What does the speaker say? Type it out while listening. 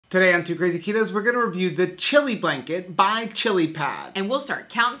Today on Two Crazy Ketos, we're going to review the Chili Blanket by Chili Pad. And we'll start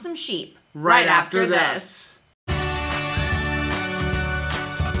counting some sheep right after this.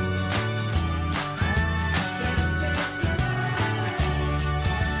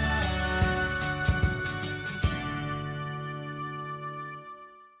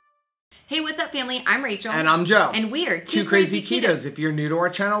 Hey, what's up, family? I'm Rachel. And I'm Joe. And we are Two Crazy Ketos. If you're new to our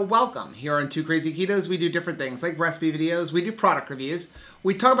channel, welcome. Here on Two Crazy Ketos, we do different things like recipe videos, we do product reviews,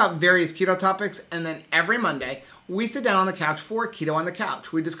 we talk about various keto topics, and then every Monday, we sit down on the couch for Keto on the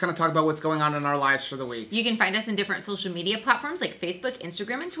Couch. We just kind of talk about what's going on in our lives for the week. You can find us in different social media platforms like Facebook,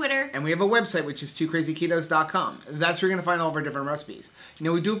 Instagram, and Twitter. And we have a website, which is twocrazyketos.com. That's where you're going to find all of our different recipes. You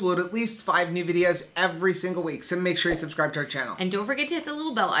know, we do upload at least 5 new videos every single week, so make sure you subscribe to our channel. And don't forget to hit the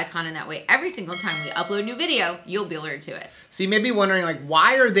little bell icon, and that way every single time we upload a new video, you'll be alerted to it. So you may be wondering, like,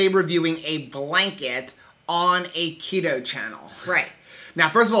 why are they reviewing a blanket on a keto channel? Right. Now,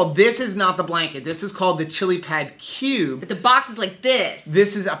 first of all, this is not the blanket. This is called the Chili Pad Cube. But the box is like this.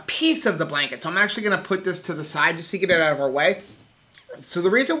 This is a piece of the blanket. So I'm actually going to put this to the side just to get it out of our way. So the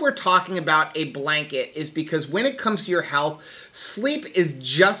reason we're talking about a blanket is because when it comes to your health, sleep is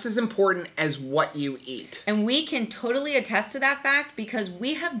just as important as what you eat. And we can totally attest to that fact because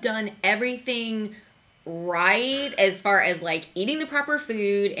we have done everything right as far as like eating the proper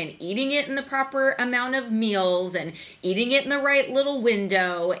food and eating it in the proper amount of meals and eating it in the right little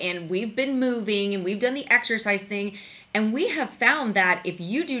window, and we've been moving and we've done the exercise thing, and we have found that if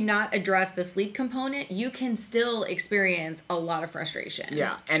you do not address the sleep component, you can still experience a lot of frustration.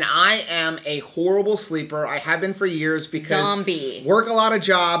 Yeah, and I am a horrible sleeper. I have been for years because Zombie. Work a lot of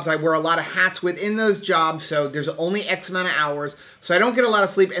jobs. I wear a lot of hats within those jobs, so there's only X amount of hours. So I don't get a lot of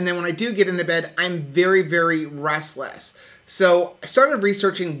sleep, and then when I do get into bed, I'm very, very restless. So I started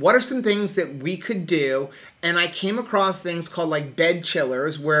researching what are some things that we could do, and I came across things called like bed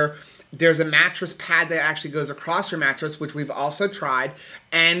chillers, where there's a mattress pad that actually goes across your mattress, which we've also tried,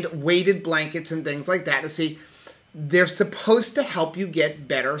 and weighted blankets and things like that to see. They're supposed to help you get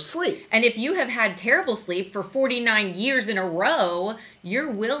better sleep. And if you have had terrible sleep for 49 years in a row, you're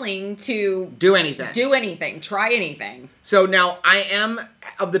willing to do anything. Do anything. Try anything. So now I am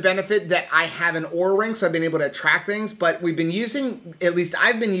of the benefit that I have an Oura ring, so I've been able to track things, but we've been using, at least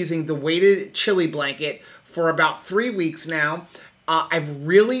I've been using the weighted chili blanket for about 3 weeks now. I've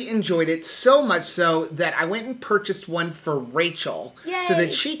really enjoyed it, so much so that I went and purchased one for Rachel. Yay. So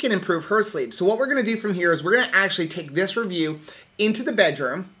that she can improve her sleep. So what we're going to do from here is we're going to actually take this review into the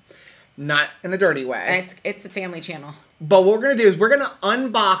bedroom, not in a dirty way. It's a family channel. But what we're going to do is we're going to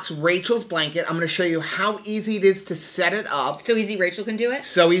unbox Rachel's blanket. I'm going to show you how easy it is to set it up. So easy Rachel can do it?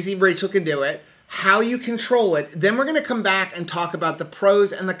 So easy Rachel can do it. How you control it. Then we're going to come back and talk about the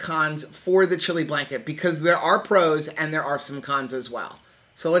pros and the cons for the chili blanket, because there are pros and there are some cons as well.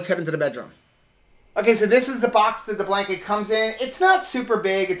 So let's head into the bedroom. Okay, so this is the box that the blanket comes in. It's not super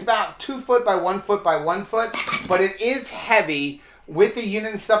big. It's about 2 foot by 1 foot by 1 foot, but it is heavy. With the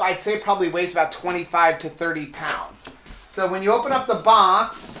unit and stuff, I'd say it probably weighs about 25 to 30 pounds. So when you open up the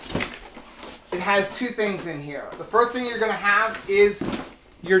box, it has 2 things in here. The first thing you're going to have is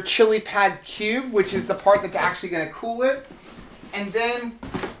your Chili Pad Cube, which is the part that's actually going to cool it. And then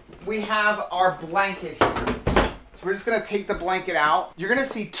we have our blanket here. So we're just going to take the blanket out. You're going to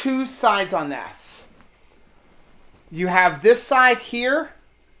see 2 sides on this. You have this side here.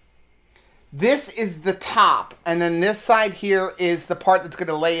 This is the top. And then this side here is the part that's going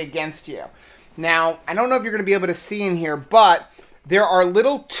to lay against you. Now, I don't know if you're going to be able to see in here, but there are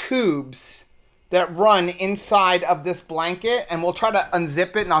little tubes that run inside of this blanket, and we'll try to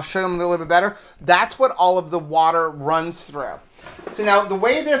unzip it and I'll show them a little bit better. That's what all of the water runs through. So now the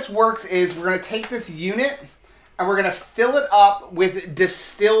way this works is we're going to take this unit and we're going to fill it up with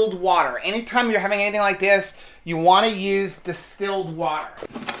distilled water. Anytime you're having anything like this, you want to use distilled water.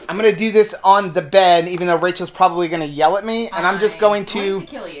 I'm going to do this on the bed, even though Rachel's probably going to yell at me, and I'm just going to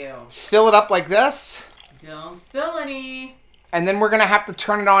kill you. Fill it up like this. Don't spill any. And then we're going to have to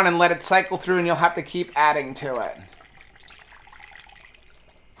turn it on and let it cycle through, and you'll have to keep adding to it.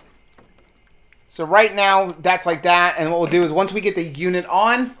 So right now, that's like that. And what we'll do is once we get the unit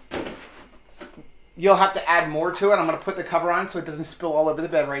on, you'll have to add more to it. I'm going to put the cover on so it doesn't spill all over the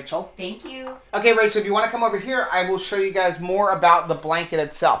bed, Rachel. Thank you. Okay, Rachel, if you want to come over here, I will show you guys more about the blanket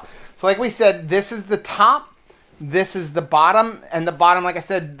itself. So like we said, this is the top, this is the bottom, and the bottom, like I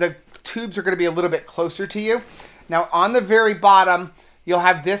said, the tubes are going to be a little bit closer to you. Now, on the very bottom, you'll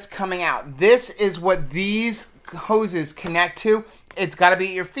have this coming out. This is what these hoses connect to. It's got to be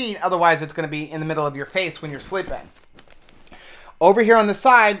at your feet, otherwise it's going to be in the middle of your face when you're sleeping. Over here on the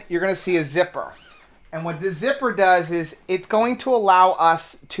side, you're going to see a zipper. And what this zipper does is it's going to allow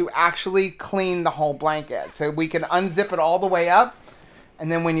us to actually clean the whole blanket. So we can unzip it all the way up.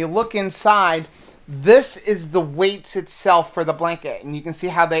 And then when you look inside, this is the weights itself for the blanket. And you can see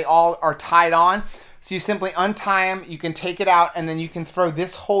how they all are tied on. So you simply untie them, you can take it out, and then you can throw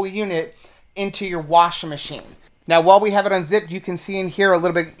this whole unit into your washing machine. Now, while we have it unzipped, you can see in here a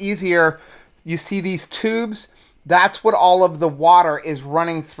little bit easier, you see these tubes? That's what all of the water is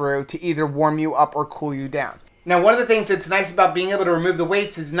running through to either warm you up or cool you down. Now, one of the things that's nice about being able to remove the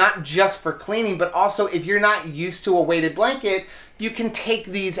weights is not just for cleaning, but also if you're not used to a weighted blanket, you can take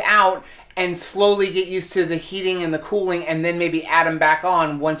these out and slowly get used to the heating and the cooling and then maybe add them back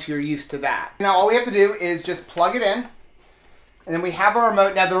on once you're used to that. Now, all we have to do is just plug it in. And then we have our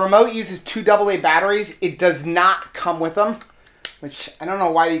remote. Now, the remote uses 2 AA batteries. It does not come with them, which I don't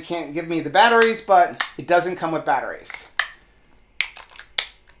know why you can't give me the batteries, but it doesn't come with batteries.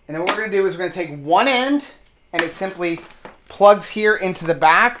 And then what we're going to do is we're going to take one end, and it simply plugs here into the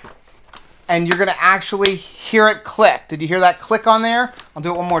back, and you're going to actually hear it click. Did you hear that click on there? I'll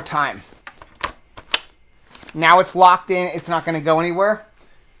do it one more time. Now it's locked in. It's not going to go anywhere.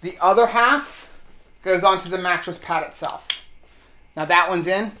 The other half goes onto the mattress pad itself. Now that one's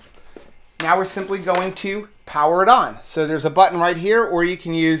in. Now we're simply going to power it on. So there's a button right here, or you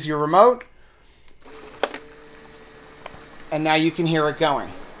can use your remote. And now you can hear it going.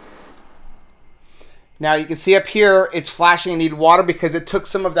 Now you can see up here, it's flashing and need water because it took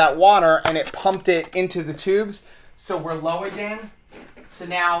some of that water and it pumped it into the tubes. So we're low again. So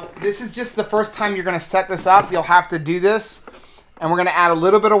now this is just the first time you're going to set this up. You'll have to do this. And we're going to add a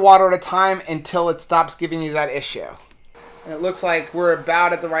little bit of water at a time until it stops giving you that issue. And it looks like we're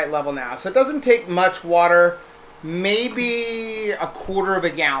about at the right level now. So it doesn't take much water, maybe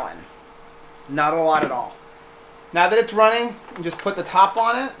 1/4 gallon. Not a lot at all. Now that it's running, you just put the top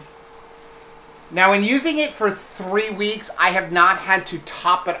on it. Now in using it for 3 weeks, I have not had to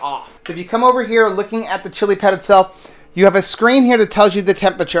top it off. So if you come over here looking at the chili pad itself, you have a screen here that tells you the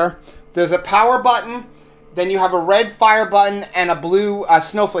temperature. There's a power button. Then you have a red fire button and a blue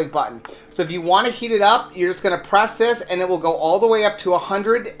snowflake button. So if you want to heat it up, you're just going to press this and it will go all the way up to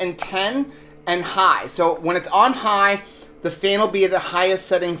 110 and high. So when it's on high, the fan will be at the highest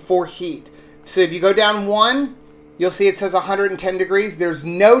setting for heat. So if you go down 1, you'll see it says 110 degrees. There's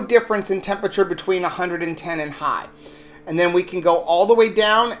no difference in temperature between 110 and high. And then we can go all the way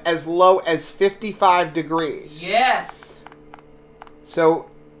down as low as 55 degrees. Yes. So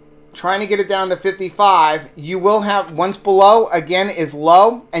trying to get it down to 55, you will have, once below, again, is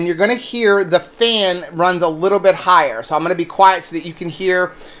low, and you're going to hear the fan runs a little bit higher. So I'm going to be quiet so that you can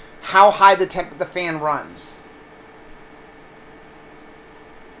hear how high the fan runs.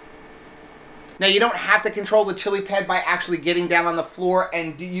 Now, you don't have to control the chili pad by actually getting down on the floor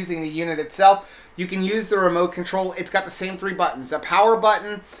and using the unit itself. You can use the remote control. It's got the same 3 buttons. The power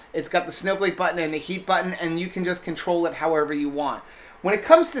button, it's got the snowflake button and the heat button, and you can just control it however you want. When it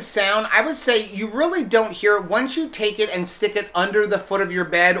comes to sound, I would say you really don't hear it. Once you take it and stick it under the foot of your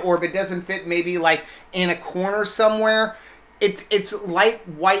bed, or if it doesn't fit, maybe like in a corner somewhere, it's light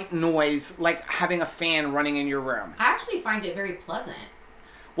white noise, like having a fan running in your room. I actually find it very pleasant.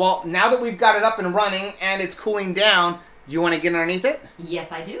 Well, now that we've got it up and running and it's cooling down, you want to get underneath it?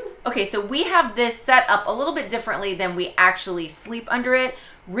 Yes, I do. Okay, so we have this set up a little bit differently than we actually sleep under it.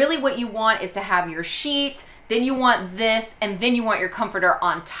 Really what you want is to have your sheet, then you want this, and then you want your comforter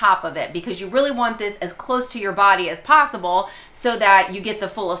on top of it, because you really want this as close to your body as possible so that you get the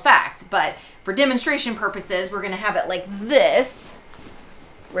full effect. But for demonstration purposes, we're gonna have it like this,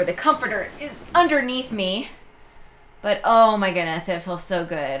 where the comforter is underneath me. But oh my goodness, it feels so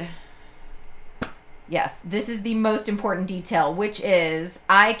good. Yes, this is the most important detail, which is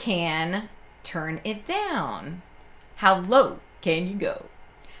I can turn it down. How low can you go?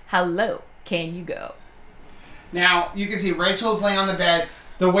 How low can you go? Now, you can see Rachel's laying on the bed.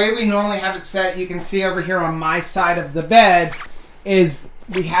 The way we normally have it set, you can see over here on my side of the bed, is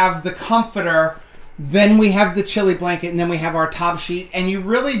we have the comforter, then we have the chili blanket, and then we have our top sheet. And you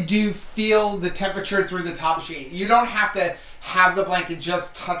really do feel the temperature through the top sheet. You don't have to have the blanket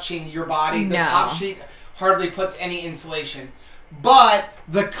just touching your body. The top sheet hardly puts any insulation. But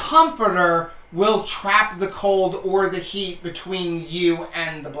the comforter will trap the cold or the heat between you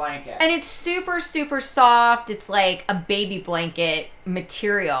and the blanket. And it's super, super soft. It's like a baby blanket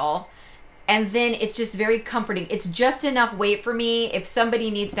material. And then it's just very comforting. It's just enough weight for me. If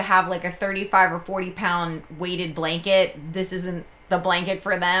somebody needs to have like a 35 or 40 pound weighted blanket, this isn't the blanket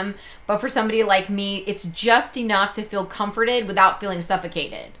for them. But for somebody like me, it's just enough to feel comforted without feeling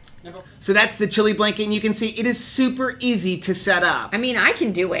suffocated. So that's the chili blanket, and you can see it is super easy to set up. I mean, I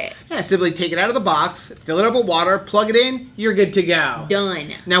can do it. Yeah, simply take it out of the box, fill it up with water, plug it in, you're good to go.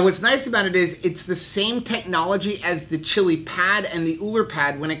 Done. Now, what's nice about it is it's the same technology as the chili pad and the Uller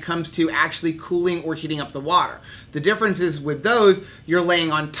pad when it comes to actually cooling or heating up the water. The difference is with those, you're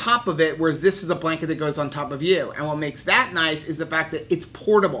laying on top of it, whereas this is a blanket that goes on top of you. And what makes that nice is the fact that it's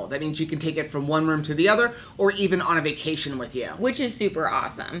portable. That means you can take it from one room to the other, or even on a vacation with you. Which is super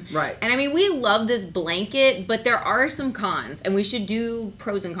awesome. Right. And I mean, we love this blanket, but there are some cons, and we should do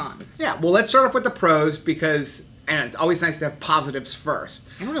pros and cons. Yeah, well, let's start off with the pros because it's always nice to have positives first.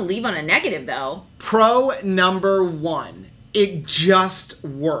 I don't want to leave on a negative, though. Pro number one. It just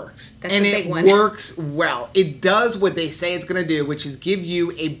works. That's and a big it one. works well. It does what they say it's going to do, which is give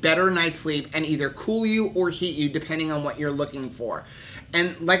you a better night's sleep and either cool you or heat you depending on what you're looking for.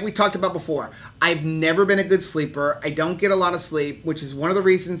 And like we talked about before, I've never been a good sleeper. I don't get a lot of sleep, which is one of the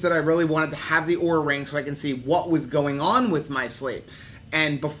reasons that I really wanted to have the Oura Ring so I can see what was going on with my sleep.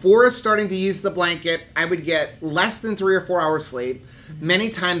 And before starting to use the blanket, I would get less than 3 or 4 hours sleep. Many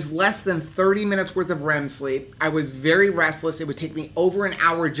times less than 30 minutes worth of REM sleep. I was very restless. It would take me over an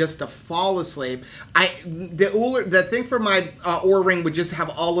hour just to fall asleep. The thing for my Oura Ring would just have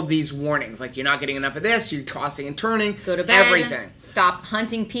all of these warnings, like you're not getting enough of this, you're tossing and turning, Go to bed. everything. Stop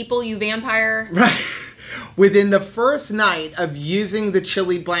hunting people, you vampire. Right. Within the first night of using the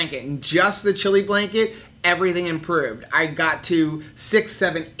chili blanket, and just the chili blanket, everything improved. I got to 6,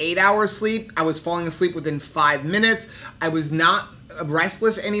 7, 8 hours sleep. I was falling asleep within 5 minutes. I was not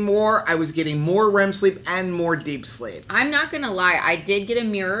restless anymore. I was getting more REM sleep and more deep sleep. I'm not going to lie. I did get a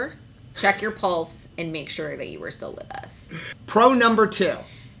mirror, check your pulse, and make sure that you were still with us. Pro number 2.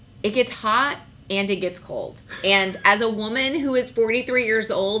 It gets hot and it gets cold. And as a woman who is 43 years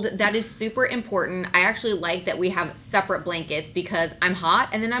old, that is super important. I actually like that we have separate blankets because I'm hot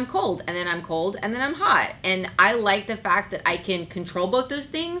and then I'm cold and then I'm cold and then I'm hot. And I like the fact that I can control both those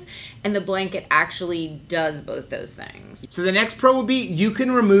things and the blanket actually does both those things. So the next pro would be you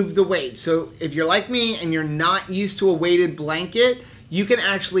can remove the weight. So if you're like me and you're not used to a weighted blanket, you can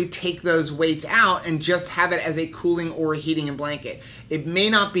actually take those weights out and just have it as a cooling or a heating blanket. It may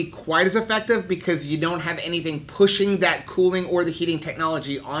not be quite as effective because you don't have anything pushing that cooling or the heating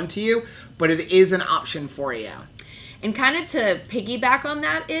technology onto you, but it is an option for you. And kind of to piggyback on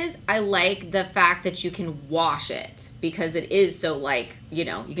that is, I like the fact that you can wash it because it is so like, you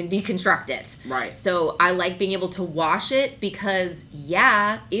know, you can deconstruct it. Right. So I like being able to wash it because,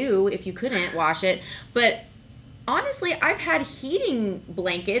 yeah, ew, if you couldn't wash it. But honestly, I've had heating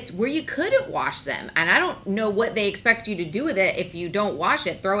blankets where you couldn't wash them. And I don't know what they expect you to do with it if you don't wash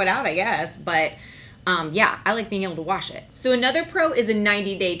it. Throw it out, I guess. But yeah, I like being able to wash it. So another pro is a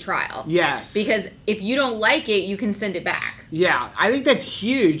 90-day trial. Yes. Because if you don't like it, you can send it back. Yeah, I think that's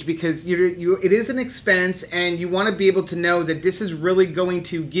huge because it is an expense and you want to be able to know that this is really going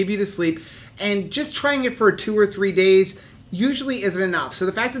to give you the sleep. And just trying it for 2 or 3 days usually isn't enough. So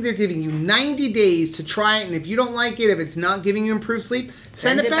the fact that they're giving you 90 days to try it, and if you don't like it, if it's not giving you improved sleep,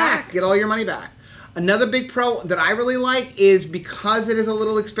 send it back. Get all your money back. Another big pro that I really like is because it is a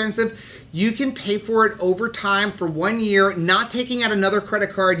little expensive, you can pay for it over time for 1 year, not taking out another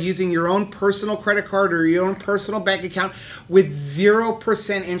credit card, using your own personal credit card or your own personal bank account with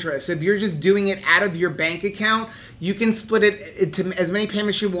 0% interest. So if you're just doing it out of your bank account, you can split it into as many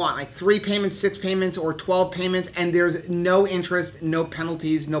payments you want, like 3 payments, 6 payments, or 12 payments, and there's no interest, no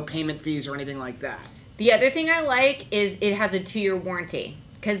penalties, no payment fees, or anything like that. The other thing I like is it has a 2-year warranty.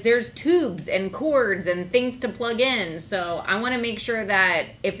 Because there's tubes and cords and things to plug in. So I want to make sure that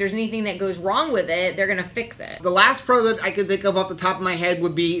if there's anything that goes wrong with it, they're going to fix it. The last pro that I could think of off the top of my head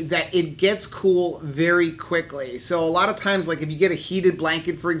would be that it gets cool very quickly. So a lot of times, like if you get a heated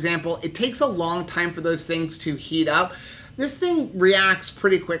blanket, for example, it takes a long time for those things to heat up. This thing reacts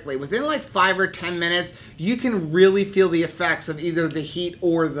pretty quickly. Within like 5 or 10 minutes, you can really feel the effects of either the heat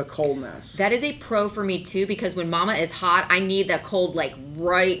or the coldness. That is a pro for me too, because when mama is hot, I need that cold like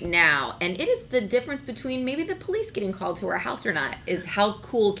right now. And it is the difference between maybe the police getting called to our house or not, is how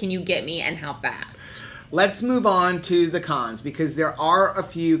cool can you get me and how fast. Let's move on to the cons because there are a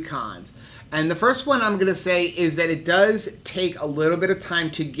few cons. And the first one I'm going to say is that it does take a little bit of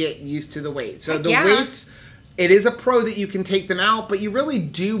time to get used to the weight. So the weights, it is a pro that you can take them out, but you really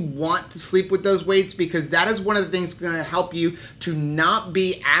do want to sleep with those weights because that is one of the things going to help you to not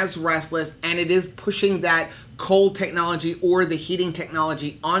be as restless, and it is pushing that cold technology or the heating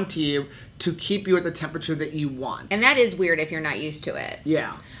technology onto you to keep you at the temperature that you want. And that is weird if you're not used to it.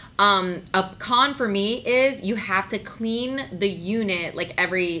 Yeah. A con for me is you have to clean the unit like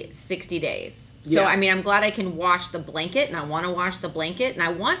every 60 days. So, Yeah. I mean, I'm glad I can wash the blanket, and I want to wash the blanket, and I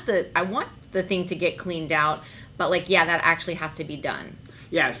want the thing to get cleaned out. But like, yeah, that actually has to be done.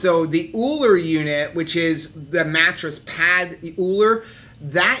 Yeah, so the Uller unit, which is the mattress pad Uller,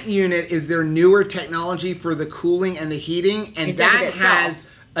 that unit is their newer technology for the cooling and the heating, and It does that it itself. has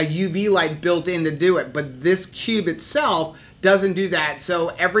a UV light built in to do it. But this cube itself doesn't do that. So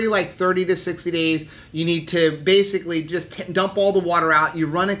every like 30 to 60 days, you need to basically just dump all the water out. You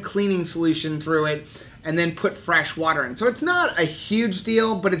run a cleaning solution through it, and then put fresh water in. So it's not a huge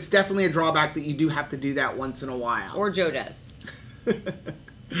deal, but it's definitely a drawback that you do have to do that once in a while. Or Joe does.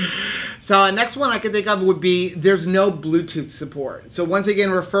 So next one I can think of would be there's no Bluetooth support. So once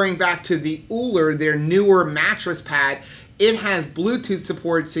again, referring back to the Uller, their newer mattress pad, it has Bluetooth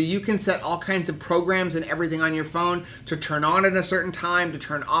support, so you can set all kinds of programs and everything on your phone to turn on at a certain time, to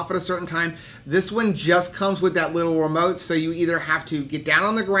turn off at a certain time. This one just comes with that little remote, so you either have to get down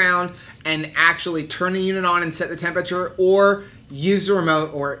on the ground and actually turn the unit on and set the temperature, or use the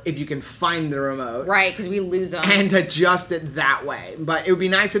remote, or if you can find the remote. Right, because we lose them. And adjust it that way. But it would be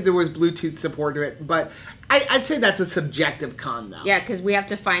nice if there was Bluetooth support to it. But I'd say that's a subjective con, though. Yeah, because we have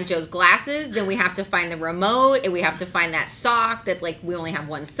to find Joe's glasses, then we have to find the remote, and we have to find that sock that like we only have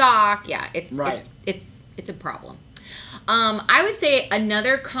one sock. Yeah, it's a problem. I would say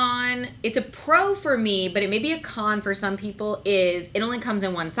another con, it's a pro for me, but it may be a con for some people, is it only comes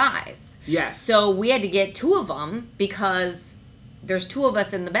in one size. Yes. So we had to get two of them because there's two of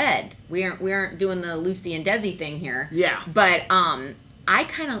us in the bed. We aren't doing the Lucy and Desi thing here. Yeah. But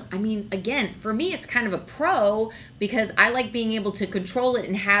I mean, again, for me, it's kind of a pro because I like being able to control it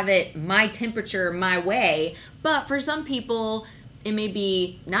and have it my temperature, my way. But for some people, it may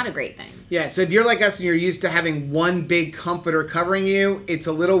be not a great thing. Yeah, so if you're like us and you're used to having one big comforter covering you, it's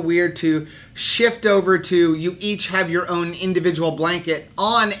a little weird to shift over to you each have your own individual blanket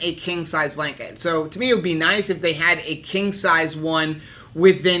on a king-size blanket. So to me, it would be nice if they had a king-size one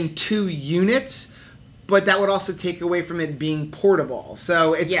within 2 units, but that would also take away from it being portable.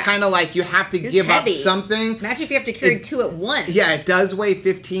 So it's kind of like you have to give heavy. up something. Imagine if you have to carry two at once. Yeah, it does weigh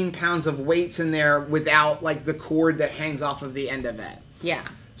 15 pounds of weights in there without like the cord that hangs off of the end of it. Yeah.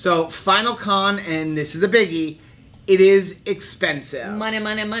 So final con, and this is a biggie, it is expensive. Money,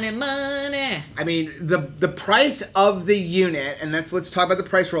 money, money, money. I mean, the price of the unit, and let's talk about the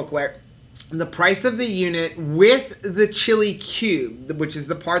price real quick. The price of the unit with the chili cube, which is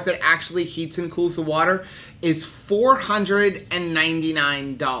the part that actually heats and cools the water, is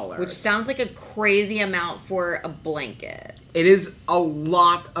 $499. Which sounds like a crazy amount for a blanket. It is a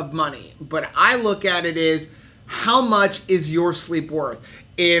lot of money, but I look at it as how much is your sleep worth?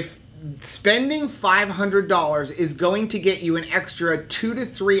 If spending $500 is going to get you an extra 2 to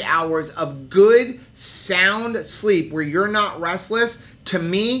 3 hours of good, sound sleep where you're not restless, to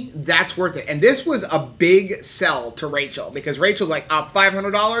me, that's worth it. And this was a big sell to Rachel because Rachel's like,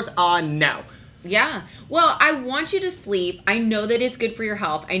 $500? No. Yeah. Well, I want you to sleep. I know that it's good for your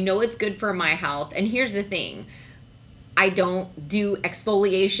health. I know it's good for my health. And here's the thing. I don't do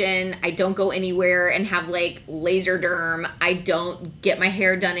exfoliation. I don't go anywhere and have like laser derm. I don't get my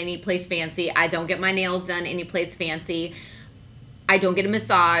hair done any place fancy. I don't get my nails done any place fancy. I don't get a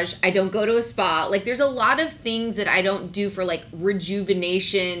massage. I don't go to a spa. Like there's a lot of things that I don't do for like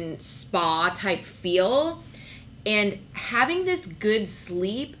rejuvenation spa type feel. And having this good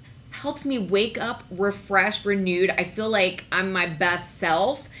sleep helps me wake up refreshed, renewed. I feel like I'm my best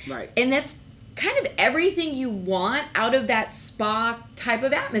self. Right. And that's kind of everything you want out of that spa type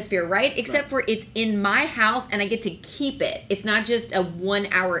of atmosphere, right? Except for it's in my house and I get to keep it. It's not just a 1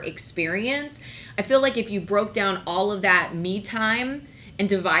 hour experience. I feel like if you broke down all of that me time and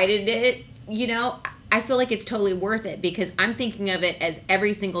divided it, you know, I feel like it's totally worth it because I'm thinking of it as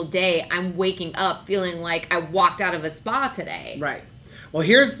every single day I'm waking up feeling like I walked out of a spa today. Right. Well,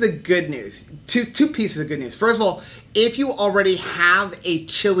 here's the good news. Two pieces of good news. First of all, if you already have a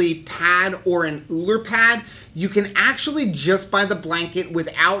chili pad or an Uller pad, you can actually just buy the blanket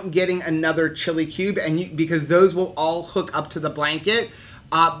without getting another chili cube, and because those will all hook up to the blanket.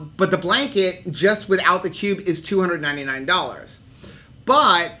 But the blanket, just without the cube, is $299.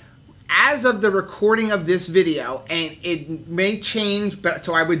 But as of the recording of this video, and it may change, but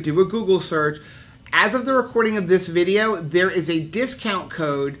so I would do a Google search. As of the recording of this video, there is a discount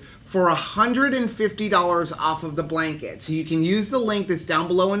code for $150 off of the blanket. So you can use the link that's down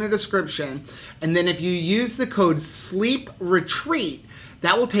below in the description. And then if you use the code SLEEPRETREAT,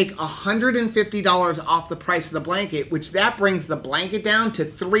 that will take $150 off the price of the blanket, which that brings the blanket down to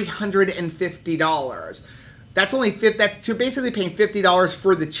 $350. That's only you're basically paying $50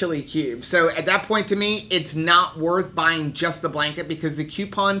 for the chili cube. So at that point, to me, it's not worth buying just the blanket because the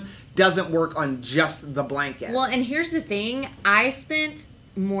coupon doesn't work on just the blanket. Well, and here's the thing. I spent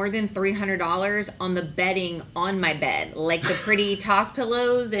more than $300 on the bedding on my bed, like the pretty toss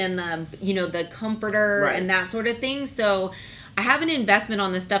pillows and the comforter and that sort of thing. So I have an investment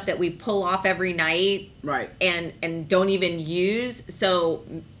on the stuff that we pull off every night, and don't even use. So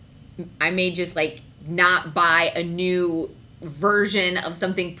I may just like not buy a new version of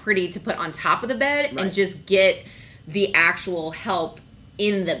something pretty to put on top of the bed and just get the actual help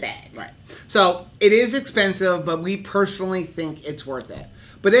in the bed. Right. So it is expensive, but we personally think it's worth it.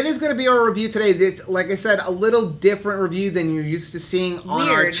 But that is going to be our review today. This, like I said, a little different review than you're used to seeing on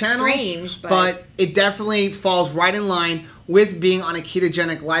our channel. Strange, but it definitely falls right in line with being on a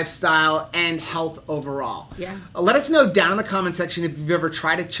ketogenic lifestyle and health overall. Yeah. Let us know down in the comment section if you've ever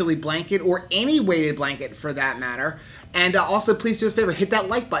tried a chili blanket or any weighted blanket for that matter. And also, please do us a favor, hit that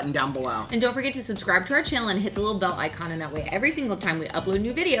like button down below. And don't forget to subscribe to our channel and hit the little bell icon, and that way every single time we upload a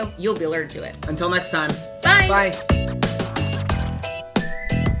new video, you'll be alerted to it. Until next time. Bye. Bye.